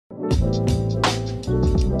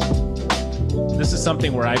This is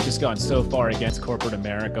something where I've just gone so far against corporate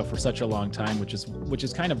America for such a long time, which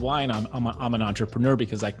is kind of why I'm an entrepreneur,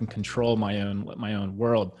 because I can control my own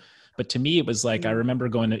world. But to me, it was like, I remember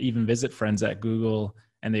going to even visit friends at Google,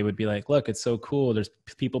 and they would be like, look, it's so cool. There's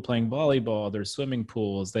people playing volleyball, there's swimming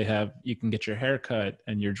pools, you can get your hair cut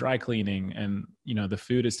and your dry cleaning, and the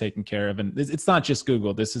food is taken care of. And it's not just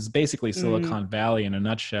Google. This is basically Silicon Valley in a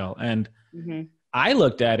nutshell. And I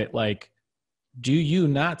looked at it like, do you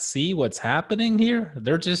not see what's happening here?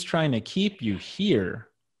 They're just trying to keep you here.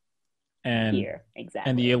 And exactly.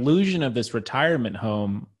 And the illusion of this retirement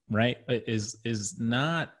home, right, is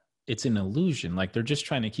not, it's an illusion. Like, they're just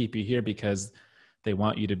trying to keep you here because they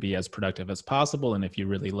want you to be as productive as possible. And if you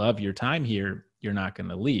really love your time here, you're not going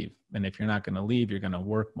to leave. And if you're not going to leave, you're going to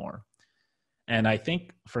work more. And I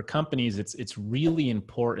think for companies, it's really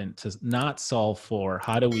important to not solve for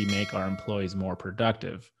how do we make our employees more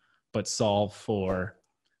productive, but solve for,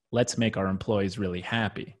 let's make our employees really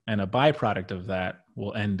happy. And a byproduct of that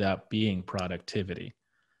will end up being productivity.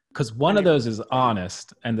 Because one of those is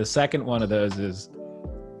honest, and the second one of those is,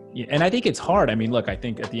 and I think it's hard. I mean, look, I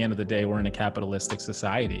think at the end of the day, we're in a capitalistic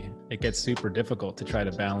society. It gets super difficult to try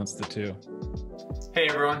to balance the two. Hey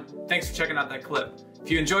everyone, thanks for checking out that clip. If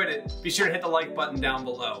you enjoyed it, be sure to hit the like button down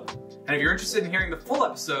below. And if you're interested in hearing the full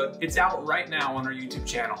episode, it's out right now on our YouTube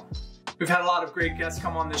channel. We've had a lot of great guests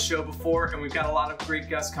come on this show before, and we've got a lot of great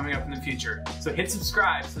guests coming up in the future. So hit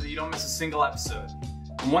subscribe so that you don't miss a single episode.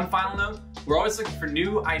 And one final note, we're always looking for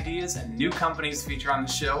new ideas and new companies to feature on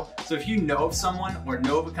the show. So if you know of someone or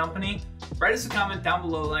know of a company, write us a comment down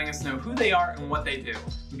below letting us know who they are and what they do.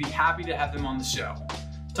 We'd be happy to have them on the show.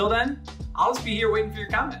 Till then, I'll just be here waiting for your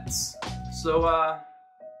comments. So,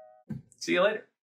 see you later.